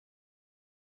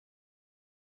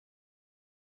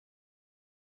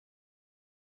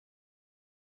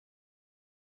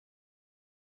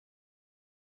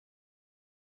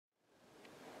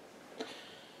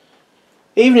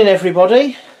Evening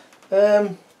everybody.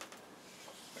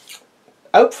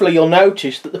 Hopefully you'll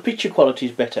notice that the picture quality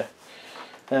is better.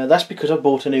 That's because I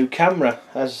bought a new camera,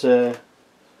 as the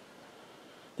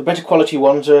better quality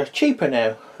ones are cheaper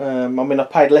now. I mean, I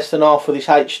paid less than half for this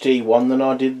HD one than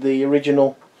I did the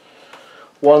original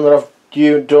one that I've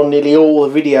done nearly all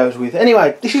the videos with.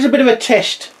 Anyway, this is a bit of a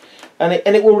test, and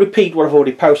it will repeat what I've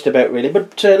already posted about really,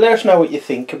 but let us know what you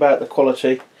think about the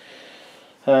quality.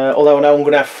 Although I know I'm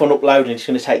going to have fun uploading, it's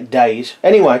going to take days.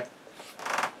 Anyway,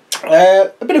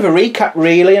 a bit of a recap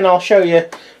really, and I'll show you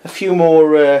a few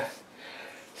more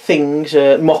things,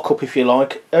 mock-up if you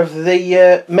like, of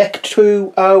the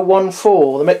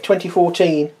MEC2014,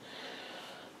 the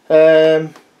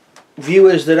MEC2014.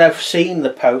 Viewers that have seen the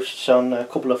posts on a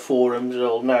couple of forums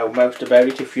will know most about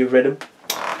it if you've read them.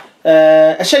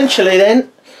 Essentially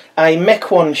then, a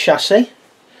MEC1 chassis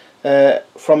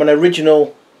from an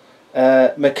original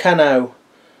Meccano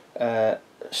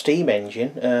steam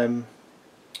engine,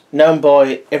 known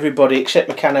by everybody except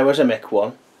Meccano as a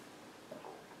MEC1.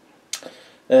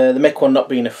 The MEC1 not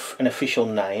being an official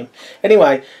name.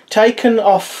 Anyway, taken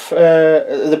off.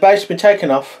 The base has been taken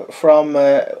off from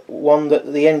one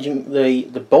that the engine,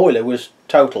 the boiler was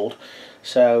totaled,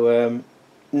 so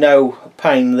no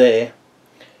pain there,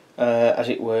 as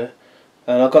it were.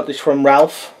 And I got this from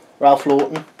Ralph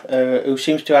Lawton, who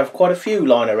seems to have quite a few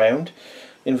lying around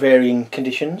in varying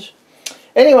conditions.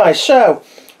 Anyway, so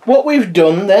what we've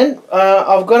done then,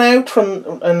 I've gone out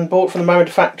and bought from the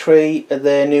MAMOD'S factory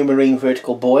their new marine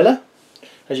vertical boiler.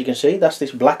 As you can see, that's this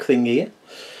black thing here.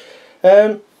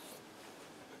 40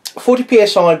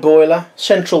 psi boiler,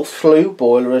 central flue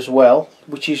boiler as well,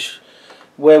 which is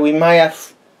where we may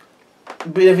have a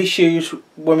bit of issues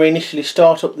when we initially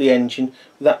start up the engine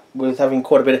with having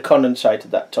quite a bit of condensate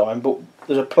at that time, but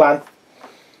there's a plan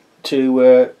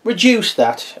to reduce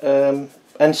that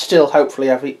and still hopefully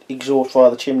have it exhaust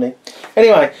via the chimney.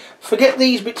 Anyway, forget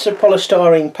these bits of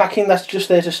polystyrene packing, that's just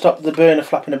there to stop the burner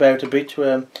flapping about a bit.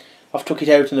 I've took it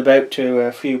out and about to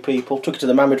a few people, took it to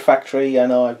the MAMOD'S factory,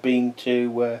 and I've been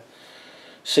to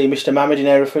see Mr. MAMOD in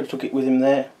Hereford, took it with him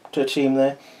there, to see him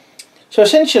there. So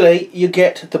essentially you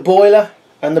get the boiler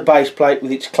and the base plate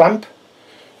with its clamp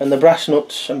and the brass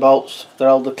nuts and bolts that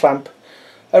hold the clamp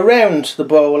around the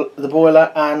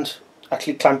boiler and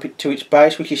actually clamp it to its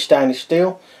base, which is stainless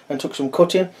steel, and took some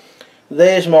cutting.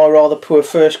 There's my rather poor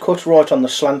first cut, right on the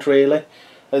slant really.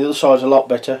 The other side's a lot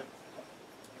better.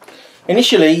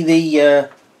 Initially the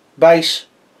base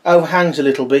overhangs a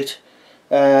little bit,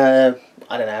 I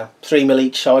don't know, 3mm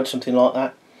each side, something like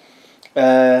that.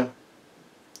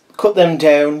 Cut them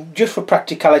down just for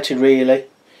practicality really.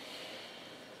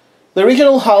 The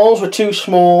original holes were too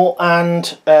small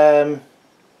and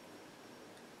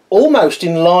almost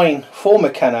in line for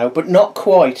Meccano, but not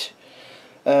quite.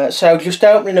 So just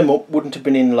opening them up wouldn't have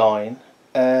been in line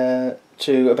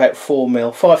to about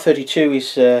 4mm. 532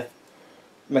 is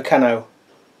Meccano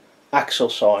axle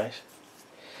size.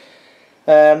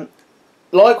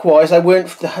 Likewise,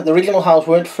 the original holes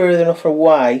weren't further enough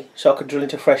away so I could drill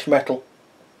into fresh metal.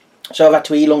 So I've had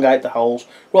to elongate the holes,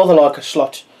 rather like a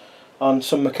slot on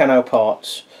some Meccano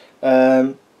parts,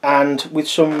 and with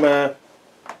some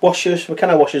washers,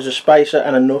 Meccano washers, a spacer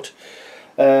and a nut,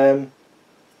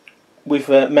 we've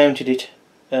mounted it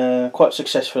quite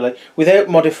successfully without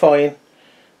modifying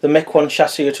the MEC1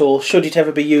 chassis at all, should it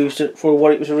ever be used for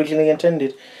what it was originally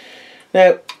intended.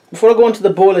 Now, before I go on to the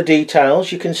boiler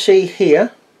details, you can see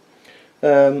here,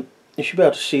 you should be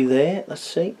able to see there, let's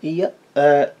see, yeah,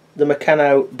 the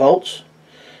Meccano bolts.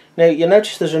 Now you'll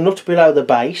notice there's a nut below the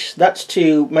base. That's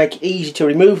to make it easy to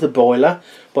remove the boiler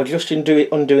by just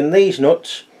undoing these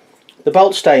nuts. The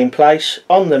bolts stay in place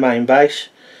on the main base,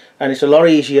 and it's a lot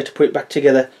easier to put it back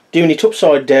together, doing it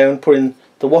upside down, putting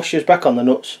the washers back on the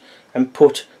nuts and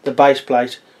put the base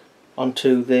plate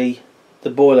onto the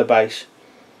boiler base.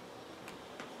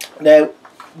 Now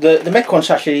the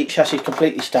MEC1 chassis is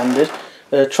completely standard.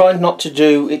 Trying not to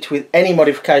do it with any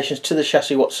modifications to the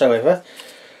chassis whatsoever.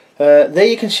 There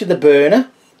you can see the burner.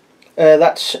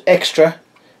 That's extra.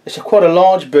 It's quite a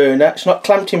large burner. It's not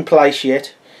clamped in place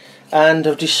yet, and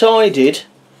I've decided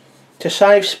to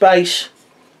save space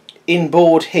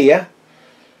inboard here,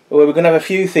 where we're going to have a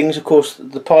few things. Of course,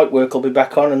 the pipe work will be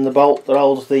back on, and the bolt that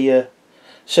holds the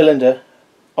cylinder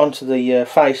onto the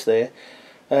face there.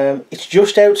 It's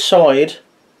just outside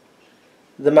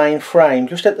the main frame,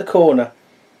 just at the corner.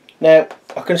 Now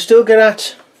I can still get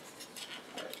at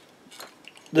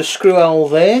the screw hole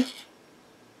there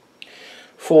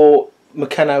for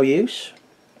Meccano use,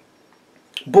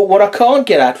 but what I can't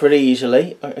get at very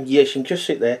easily, and yes, you can just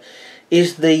sit there,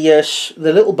 is the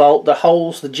little bolt that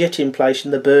holds the jet in place in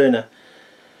the burner.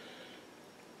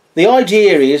 The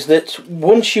idea is that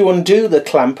once you undo the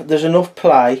clamp, there's enough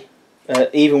play,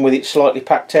 even with it slightly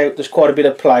packed out, there's quite a bit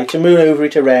of play to manoeuvre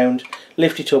it around,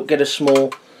 lift it up, get a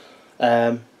small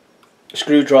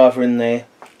screwdriver in there,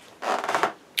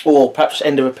 or perhaps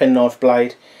end of a penknife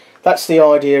blade. That's the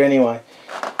idea anyway.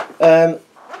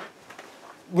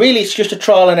 Really it's just a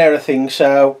trial and error thing,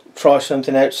 so try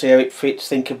something out, see how it fits,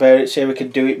 think about it, see how we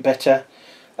could do it better.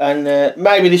 And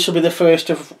maybe this will be the first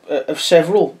of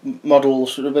several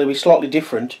models that will be slightly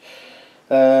different,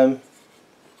 but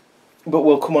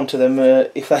we'll come on to them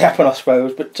if they happen, I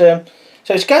suppose. But so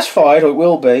it's gas fired, or it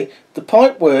will be. The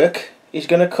pipe work is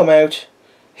going to come out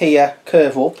here,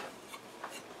 curve up,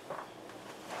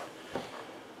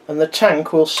 and the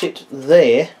tank will sit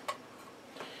there.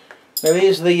 Now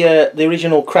here's the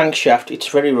original crankshaft. It's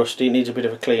very rusty, it needs a bit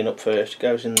of a clean up first. It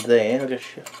goes in there. I'll just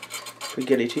if we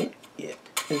get it in. Yeah.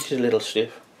 This is a little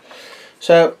stiff.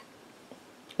 So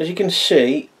as you can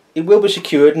see, it will be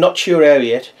secured, not sure how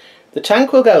yet. The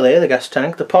tank will go there, the gas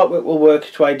tank. The pipe will work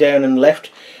its way down and left,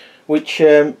 which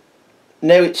now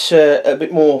it's a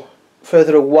bit more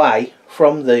further away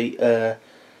from the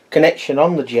connection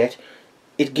on the jet.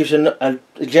 It gives a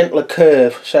gentler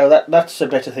curve, so that's a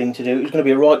better thing to do. It's going to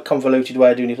be a right convoluted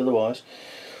way of doing it otherwise.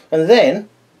 And then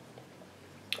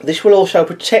this will also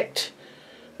protect,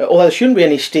 although there shouldn't be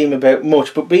any steam about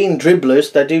much, but being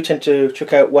dribblers, they do tend to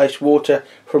chuck out waste water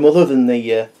from other than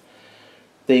the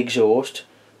exhaust,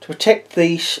 to protect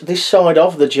this side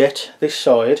of the jet, this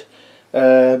side,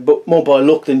 but more by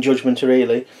luck than judgment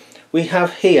really. We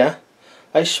have here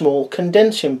a small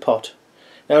condensing pot.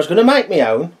 Now I was going to make my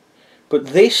own, but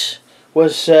this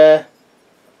was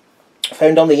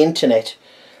found on the internet.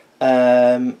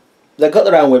 They've got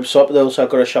their own website, but they also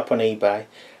got a shop on eBay.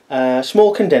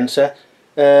 Small condenser.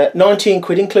 19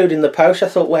 quid including the pouch. I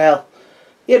thought, well,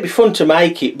 yeah, it'd be fun to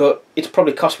make it, but it's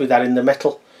probably cost me that in the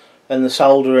metal and the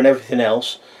solder and everything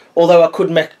else. Although I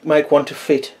could make one to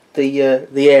fit the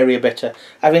area better.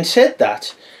 Having said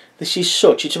that, this is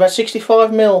it's about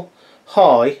 65mm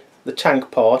high, the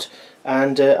tank part,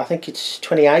 and I think it's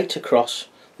 28 across,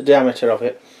 the diameter of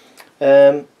it.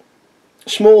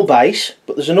 Small base,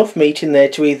 but there's enough meat in there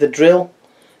to either drill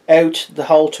out the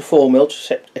hole to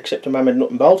 4mm, except a MAMOD nut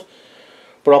and bolt,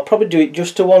 but I'll probably do it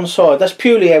just to one side. That's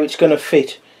purely how it's going to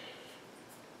fit.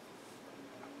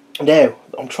 Now,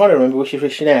 I'm trying to remember which is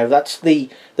which now. That's the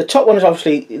top one is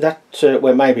obviously,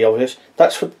 well, maybe obvious,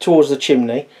 that's towards the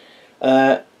chimney.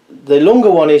 The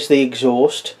longer one is the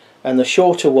exhaust, and the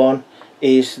shorter one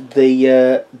is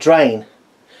the drain.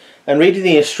 And reading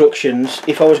the instructions,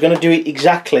 if I was going to do it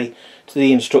exactly to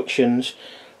the instructions,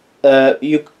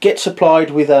 you get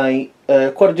supplied with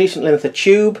quite a decent length of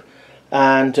tube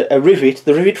and a rivet.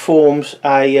 The rivet forms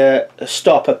a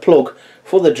plug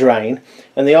for the drain,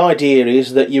 and the idea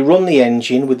is that you run the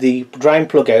engine with the drain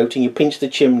plug out and you pinch the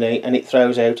chimney and it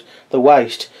throws out the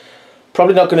waste.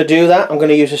 Probably not going to do that. I'm going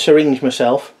to use a syringe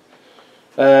myself.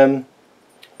 The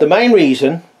main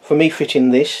reason for me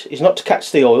fitting this is not to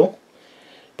catch the oil,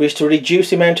 but is to reduce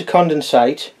the amount of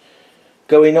condensate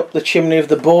going up the chimney of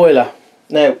the boiler.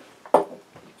 Now,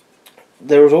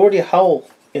 there is already a hole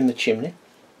in the chimney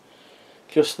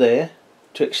just there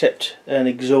to accept an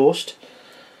exhaust,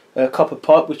 a copper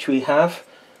pipe which we have.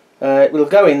 It will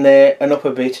go in there and up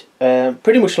a bit,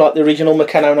 pretty much like the original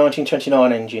Meccano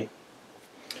 1929 engine.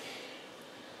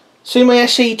 See my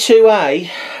SE2A,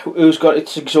 who's got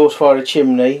its exhaust via a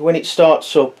chimney, when it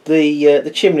starts up,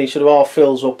 the chimney sort of half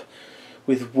fills up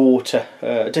with water,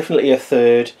 definitely a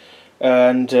third,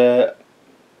 and I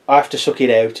have to suck it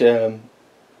out.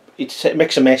 It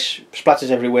makes a mess,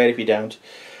 splatters everywhere if you don't.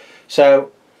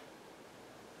 So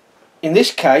in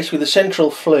this case, with the central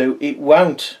flue, it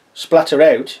won't splatter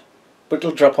out, but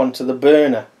it'll drop onto the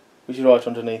burner, which is right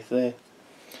underneath there.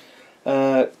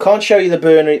 Can't show you the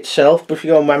burner itself, but if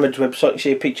you go on MAMOD'S website you can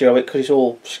see a picture of it because it's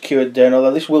all secured down,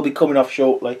 although this will be coming off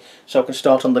shortly, so I can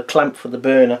start on the clamp for the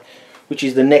burner, which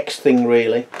is the next thing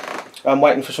really. I'm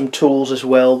waiting for some tools as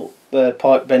well,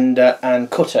 pipe bender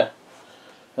and cutter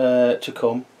to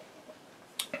come.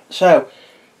 So,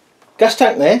 gas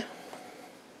tank there,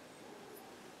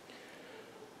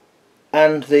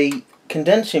 and the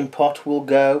condensing pot will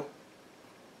go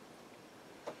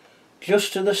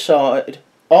just to the side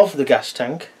of the gas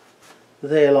tank,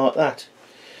 there like that.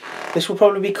 This will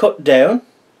probably be cut down.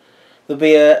 There'll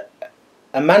be a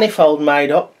manifold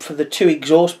made up for the two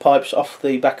exhaust pipes off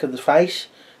the back of the face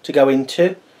to go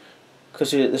into,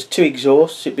 because there's two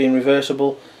exhausts, it being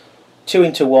reversible, two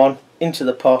into one, into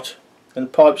the pot,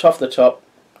 and pipes off the top,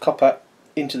 copper,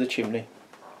 into the chimney.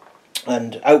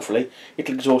 And hopefully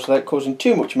it'll exhaust without causing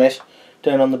too much mess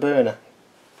down on the burner.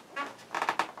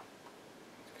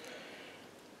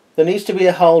 there needs to be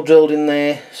a hole drilled in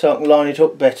there so I can line it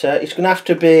up better. It's going to have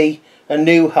to be a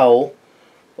new hole,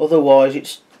 otherwise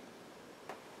it's,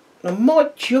 I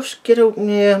might just get a,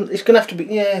 yeah, it's going to have to be,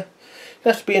 yeah, it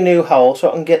has to be a new hole so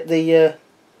I can get the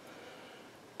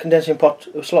condensing pot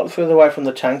slightly further away from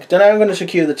the tank. Don't know how I'm going to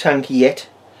secure the tank yet,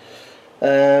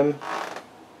 but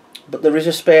there is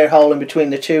a spare hole in between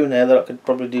the two now that I could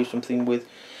probably do something with.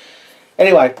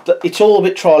 Anyway, it's all a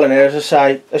bit trial and error, as I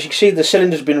say. As you can see, the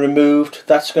cylinder's been removed.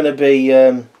 That's going to be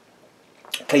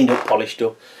cleaned up, polished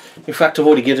up. In fact, I've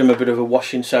already given them a bit of a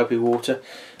wash in soapy water.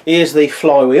 Here's the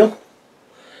flywheel.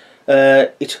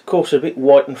 It's of course a bit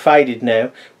white and faded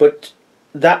now, but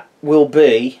that will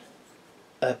be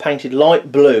painted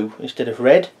light blue instead of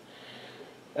red.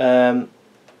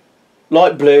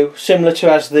 Light blue, similar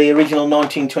to as the original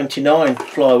 1929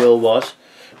 flywheel was,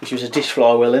 which was a disc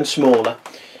flywheel and smaller.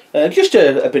 Just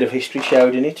a bit of history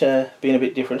showed in it, being a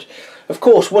bit different. Of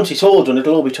course, once it's all done,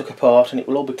 it'll all be took apart and it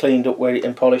will all be cleaned up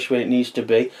and polished where it needs to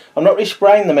be. I'm not really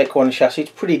spraying the MEC1 chassis,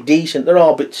 it's pretty decent. There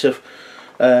are bits of,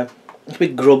 it's a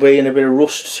bit grubby and a bit of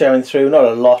rust showing through, not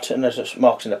a lot, and there's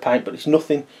marks in the paint, but it's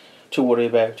nothing to worry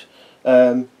about.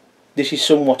 This is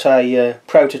somewhat a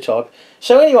prototype.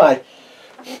 So anyway,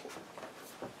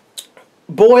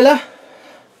 boiler,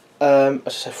 as I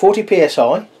said, 40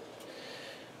 psi.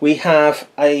 We have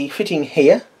a fitting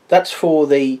here. That's for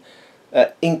the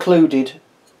included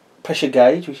pressure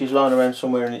gauge, which is lying around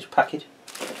somewhere in its packet.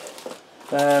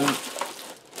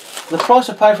 The price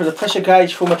I paid for the pressure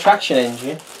gauge for my traction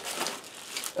engine,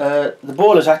 the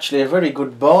boiler's actually a very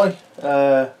good buy.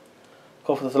 Can't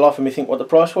for the life of me think what the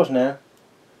price was now.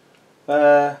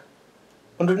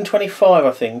 125,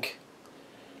 I think.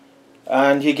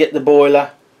 And you get the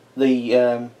boiler,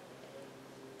 the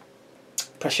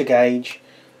pressure gauge,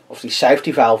 obviously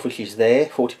safety valve, which is there,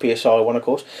 40 psi one of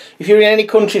course. If you're in any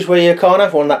countries where you can't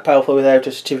have one that powerful without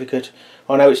a certificate,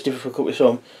 I know it's difficult with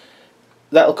some,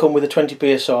 that'll come with a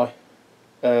 20 psi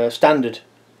standard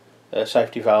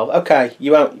safety valve. Okay,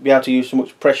 you won't be able to use so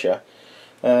much pressure,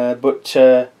 but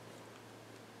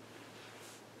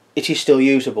it is still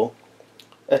usable.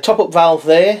 A top-up valve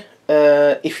there,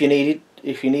 if you needed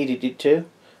it to,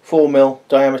 4mm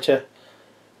diameter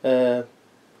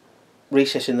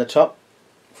recess in the top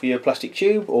for your plastic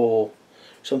tube or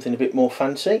something a bit more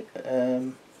fancy.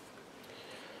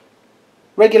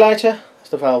 Regulator, that's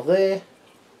the valve there,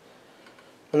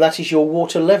 and that is your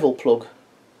water level plug.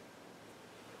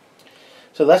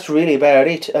 So that's really about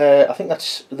it. I think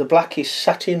that's, the black is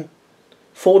satin,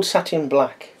 Ford satin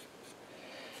black.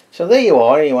 So there you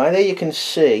are. Anyway, there you can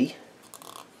see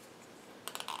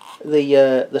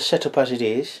the setup as it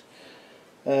is.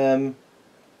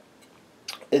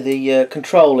 The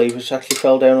control levers actually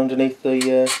fell down underneath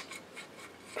the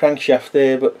crankshaft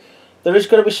there, but there is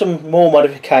going to be some more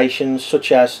modifications,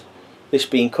 such as this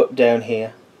being cut down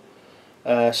here.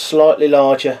 Slightly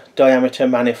larger diameter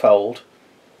manifold,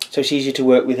 so it's easier to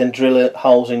work with and drill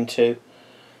holes into.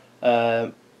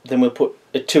 Then we'll put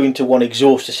a 2-into-1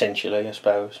 exhaust, essentially, I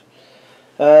suppose.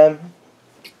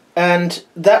 And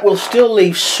that will still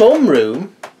leave some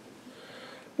room,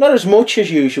 not as much as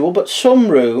usual, but some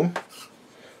room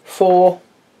for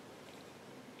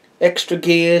extra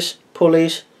gears,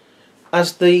 pulleys,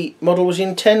 as the model was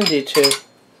intended to.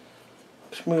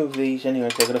 Let's move these anyway,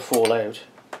 they're going to fall out.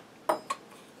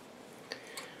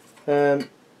 There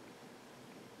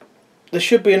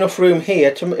should be enough room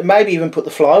here to maybe even put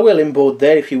the flywheel inboard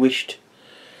there if you wished.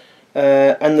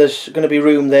 And there's going to be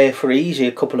room there for easy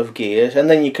a couple of gears, and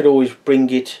then you could always bring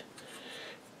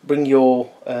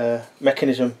your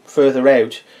mechanism further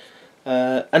out.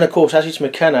 And of course, as it's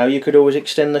Meccano, you could always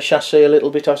extend the chassis a little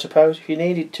bit, I suppose, if you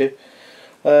needed to.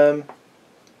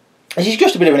 This is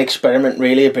just a bit of an experiment,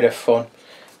 really, a bit of fun.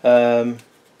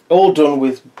 All done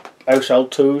with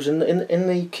household tools in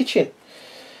the kitchen.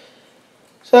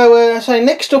 So I say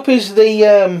next up is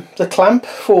the clamp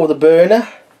for the burner.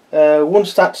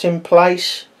 Once that's in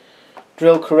place,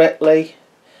 drilled correctly,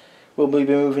 we'll be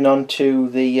moving on to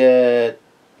the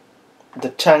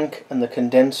tank and the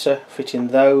condenser, fitting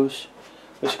those,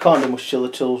 which can't do much till the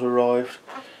tools arrived.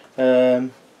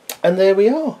 And there we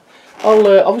are. I'll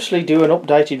obviously do an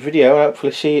updated video and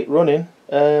hopefully see it running.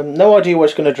 No idea what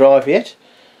it's going to drive yet.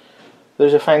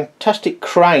 There's a fantastic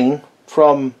crane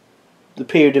from the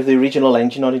period of the original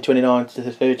engine, 1929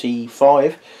 to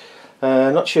 35.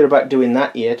 Not sure about doing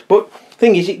that yet, but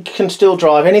thing is, it can still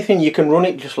drive anything. You can run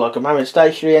it just like a MAMOD'S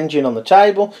stationary engine on the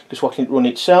table, just watching it run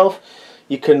itself.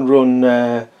 You can run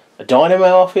a dynamo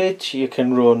off it. You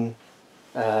can run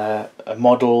a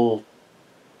model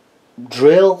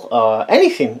drill,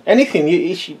 anything.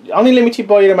 It's only limited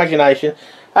by your imagination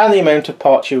and the amount of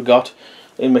parts you've got.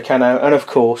 in Meccano, and of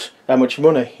course how much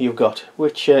money you've got,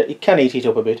 which it can eat it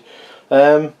up a bit.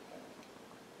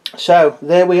 So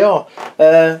there we are.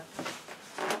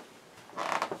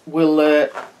 We'll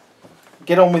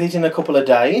get on with it in a couple of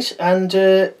days, and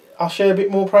I'll show you a bit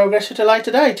more progress at a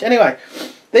later date. Anyway,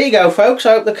 there you go folks.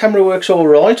 I hope the camera works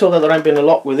alright, although there ain't been a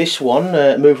lot with this one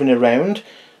moving around.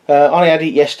 I had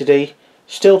it yesterday,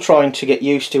 still trying to get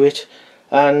used to it,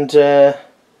 and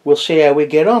we'll see how we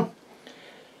get on.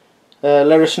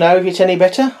 Let us know if it's any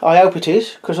better. I hope it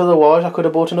is, because otherwise I could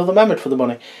have bought another Mammoth for the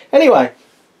money. Anyway,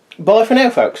 bye for now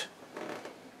folks.